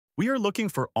We are looking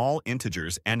for all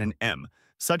integers and an m,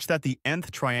 such that the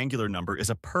nth triangular number is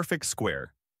a perfect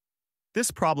square. This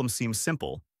problem seems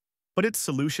simple, but its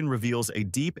solution reveals a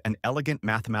deep and elegant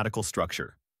mathematical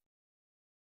structure.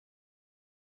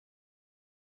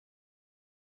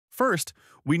 First,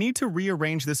 we need to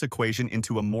rearrange this equation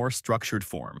into a more structured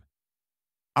form.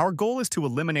 Our goal is to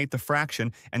eliminate the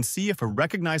fraction and see if a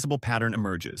recognizable pattern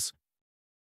emerges.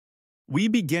 We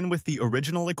begin with the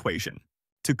original equation.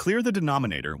 To clear the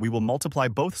denominator, we will multiply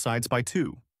both sides by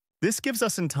 2. This gives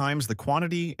us in times the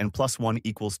quantity and plus 1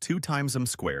 equals 2 times m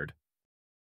squared.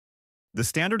 The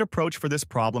standard approach for this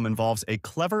problem involves a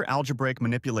clever algebraic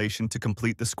manipulation to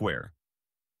complete the square.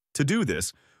 To do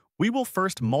this, we will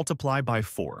first multiply by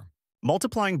 4.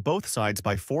 Multiplying both sides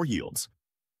by 4 yields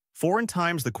 4 n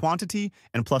times the quantity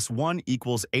and plus 1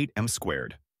 equals 8m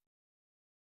squared.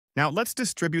 Now let's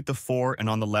distribute the 4n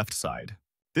on the left side.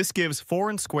 This gives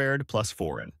 4n squared plus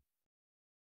 4n.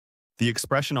 The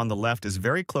expression on the left is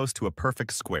very close to a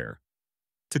perfect square.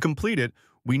 To complete it,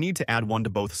 we need to add 1 to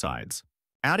both sides.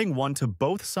 Adding 1 to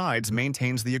both sides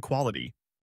maintains the equality.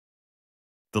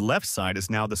 The left side is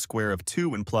now the square of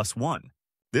 2 and plus 1.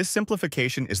 This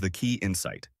simplification is the key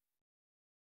insight.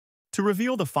 To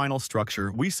reveal the final structure,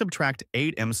 we subtract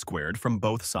 8m squared from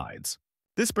both sides.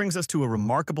 This brings us to a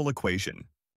remarkable equation.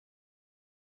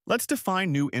 Let's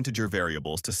define new integer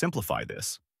variables to simplify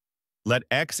this. Let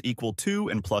x equal 2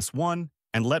 and plus 1,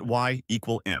 and let y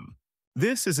equal m.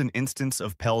 This is an instance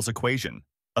of Pell's equation,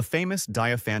 a famous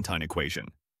Diophantine equation.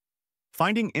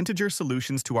 Finding integer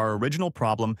solutions to our original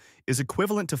problem is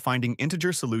equivalent to finding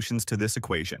integer solutions to this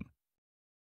equation.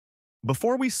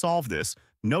 Before we solve this,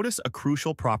 notice a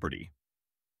crucial property.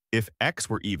 If x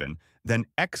were even, then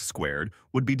x squared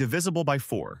would be divisible by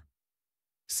 4.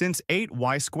 Since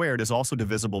 8y squared is also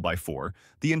divisible by 4,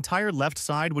 the entire left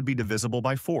side would be divisible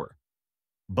by 4.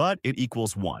 But it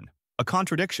equals 1, a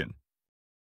contradiction.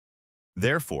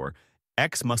 Therefore,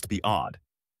 x must be odd,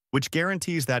 which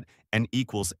guarantees that n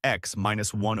equals x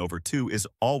minus 1 over 2 is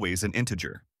always an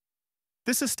integer.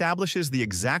 This establishes the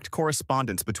exact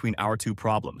correspondence between our two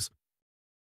problems.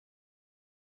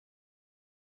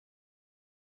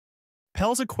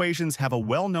 Pell's equations have a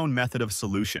well-known method of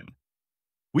solution.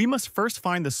 We must first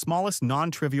find the smallest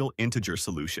non-trivial integer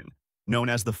solution, known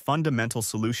as the fundamental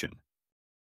solution.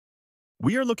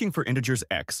 We are looking for integers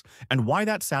x and y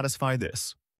that satisfy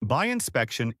this. By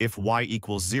inspection, if y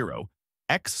equals 0,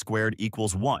 x squared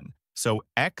equals 1, so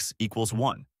x equals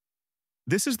 1.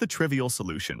 This is the trivial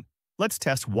solution. Let's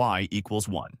test y equals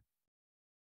 1.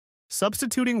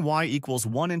 Substituting y equals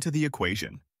 1 into the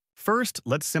equation. First,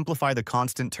 let's simplify the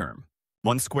constant term.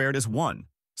 1 squared is 1,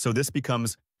 so this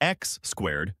becomes x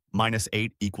squared minus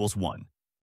 8 equals 1.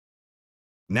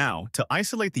 Now, to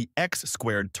isolate the x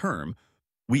squared term,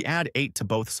 we add 8 to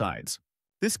both sides.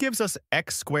 This gives us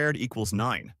x squared equals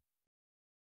 9.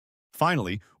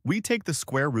 Finally, we take the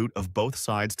square root of both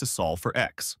sides to solve for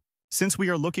x. Since we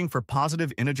are looking for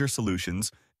positive integer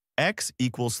solutions, x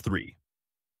equals 3.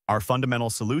 Our fundamental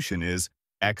solution is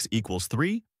x equals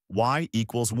 3, y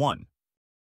equals 1.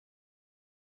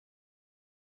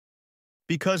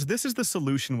 Because this is the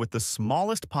solution with the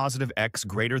smallest positive x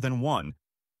greater than 1,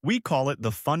 we call it the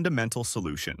fundamental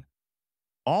solution.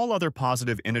 All other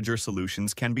positive integer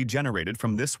solutions can be generated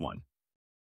from this one.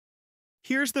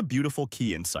 Here's the beautiful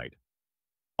key insight.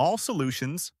 All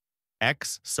solutions,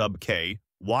 x sub k,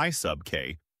 y sub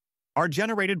k, are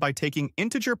generated by taking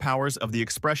integer powers of the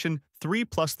expression 3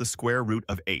 plus the square root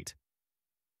of 8.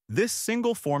 This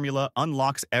single formula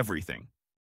unlocks everything.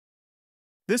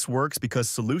 This works because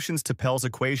solutions to Pell's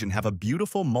equation have a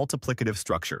beautiful multiplicative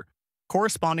structure,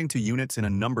 corresponding to units in a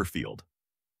number field.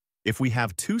 If we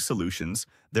have two solutions,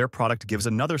 their product gives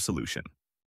another solution.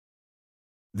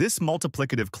 This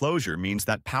multiplicative closure means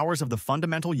that powers of the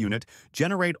fundamental unit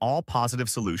generate all positive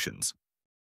solutions.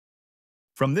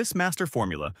 From this master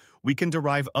formula, we can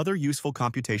derive other useful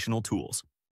computational tools.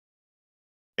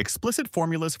 Explicit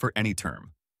formulas for any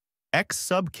term. X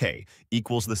sub k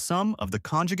equals the sum of the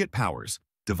conjugate powers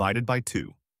divided by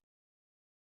 2.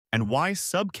 And y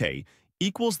sub k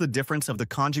equals the difference of the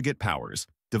conjugate powers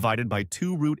divided by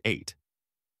 2 root 8.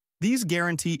 These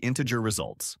guarantee integer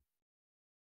results.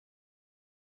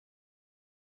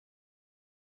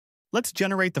 Let's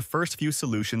generate the first few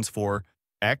solutions for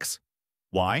x,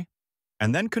 y,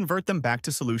 and then convert them back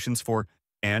to solutions for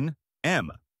n,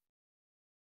 m.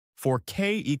 For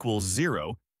k equals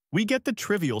 0, we get the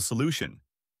trivial solution.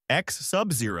 X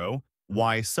sub 0,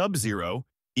 y sub 0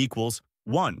 equals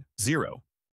 1, 0.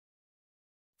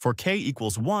 For k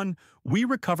equals 1, we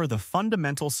recover the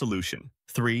fundamental solution,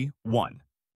 3, 1.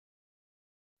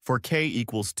 For k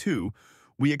equals 2,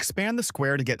 We expand the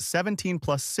square to get 17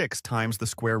 plus 6 times the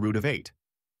square root of 8.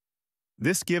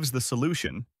 This gives the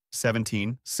solution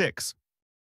 17, 6.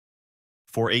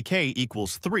 For a k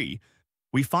equals 3,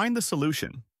 we find the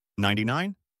solution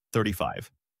 99,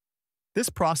 35. This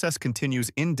process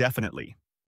continues indefinitely.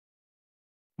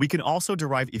 We can also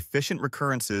derive efficient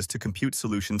recurrences to compute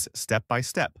solutions step by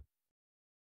step.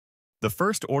 The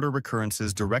first-order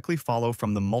recurrences directly follow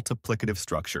from the multiplicative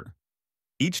structure.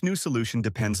 Each new solution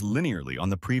depends linearly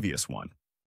on the previous one.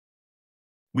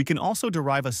 We can also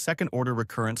derive a second-order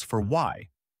recurrence for y.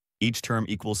 Each term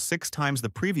equals 6 times the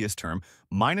previous term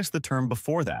minus the term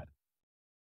before that.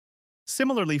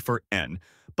 Similarly for n,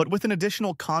 but with an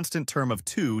additional constant term of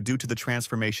 2 due to the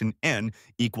transformation n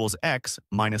equals x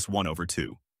minus 1 over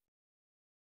 2.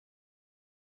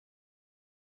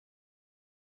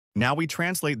 Now we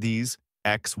translate these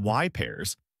x-y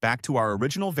pairs back to our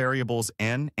original variables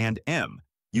n and m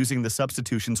using the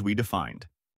substitutions we defined.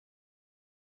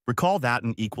 Recall that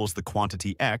n equals the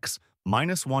quantity x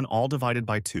minus 1 all divided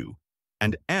by 2,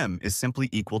 and m is simply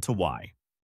equal to y.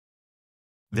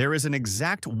 There is an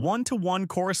exact one-to-one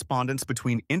correspondence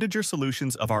between integer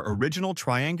solutions of our original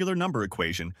triangular number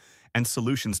equation and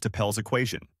solutions to Pell's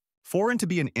equation. For n to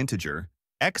be an integer,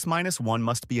 x minus 1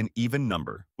 must be an even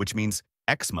number, which means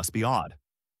x must be odd.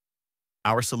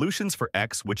 Our solutions for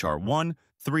x, which are 1,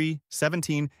 3,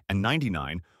 17, and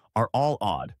 99, are all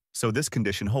odd, so this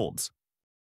condition holds.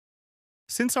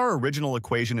 Since our original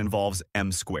equation involves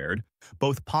m squared,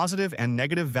 both positive and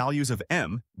negative values of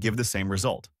m give the same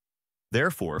result.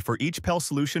 Therefore, for each Pell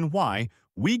solution y,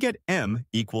 we get m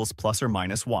equals plus or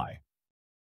minus y.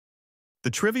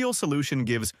 The trivial solution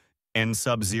gives n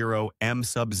sub 0 m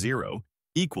sub 0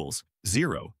 equals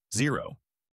 0, 0.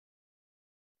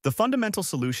 The fundamental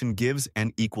solution gives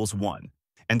n equals 1,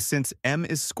 and since m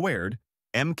is squared,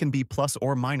 m can be plus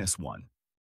or minus 1.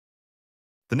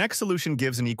 The next solution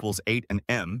gives n equals 8 and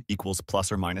m equals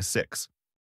plus or minus 6.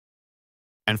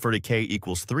 And for k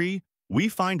equals 3, we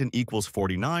find n equals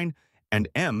 49 and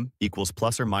m equals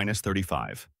plus or minus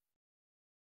 35.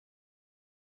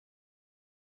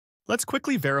 Let's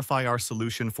quickly verify our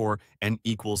solution for n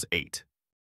equals 8.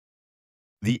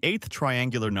 The eighth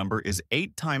triangular number is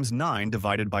 8 times 9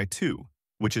 divided by 2,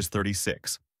 which is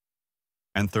 36.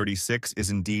 And 36 is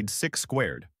indeed 6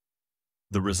 squared.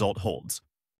 The result holds.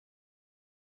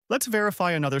 Let's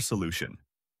verify another solution.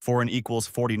 For n equals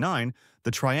 49, the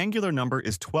triangular number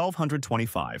is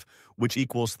 1225, which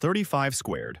equals 35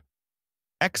 squared.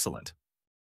 Excellent.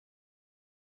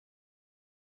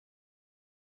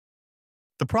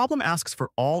 The problem asks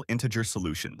for all integer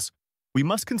solutions. We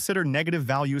must consider negative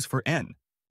values for n.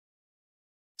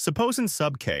 Suppose n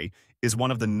sub k is one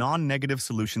of the non-negative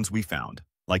solutions we found,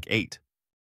 like 8.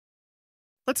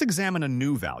 Let's examine a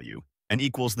new value, n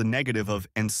equals the negative of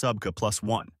n sub k plus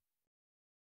 1.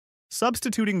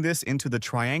 Substituting this into the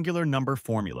triangular number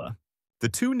formula, the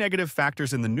two negative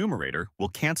factors in the numerator will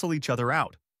cancel each other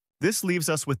out. This leaves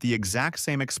us with the exact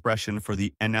same expression for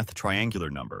the nth triangular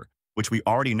number, which we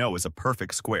already know is a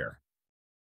perfect square.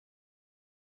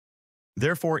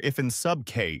 Therefore, if n sub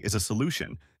k is a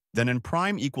solution, then n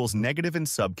prime equals negative n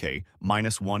sub k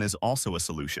minus 1 is also a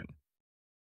solution.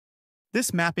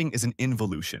 This mapping is an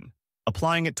involution.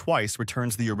 Applying it twice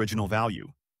returns the original value.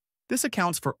 This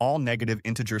accounts for all negative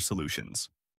integer solutions.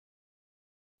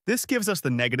 This gives us the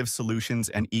negative solutions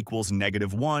n equals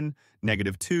negative 1,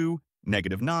 negative 2,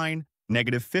 negative 9,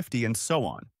 negative 50, and so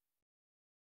on.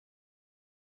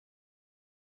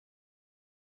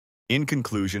 In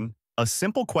conclusion, a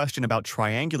simple question about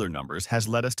triangular numbers has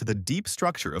led us to the deep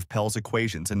structure of Pell's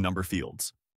equations and number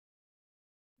fields.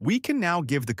 We can now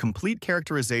give the complete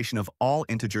characterization of all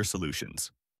integer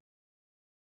solutions.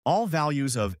 All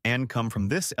values of n come from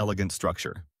this elegant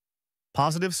structure.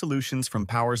 Positive solutions from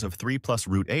powers of 3 plus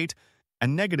root 8,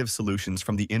 and negative solutions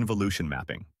from the involution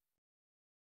mapping.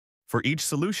 For each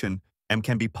solution, m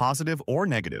can be positive or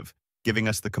negative, giving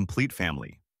us the complete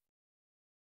family.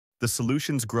 The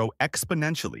solutions grow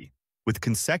exponentially, with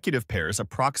consecutive pairs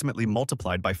approximately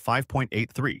multiplied by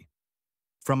 5.83.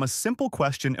 From a simple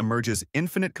question emerges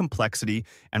infinite complexity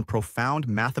and profound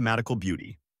mathematical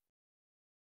beauty.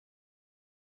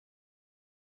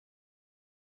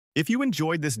 If you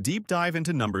enjoyed this deep dive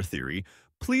into number theory,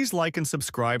 please like and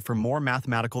subscribe for more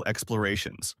mathematical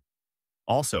explorations.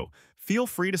 Also, feel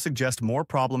free to suggest more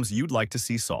problems you'd like to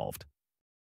see solved.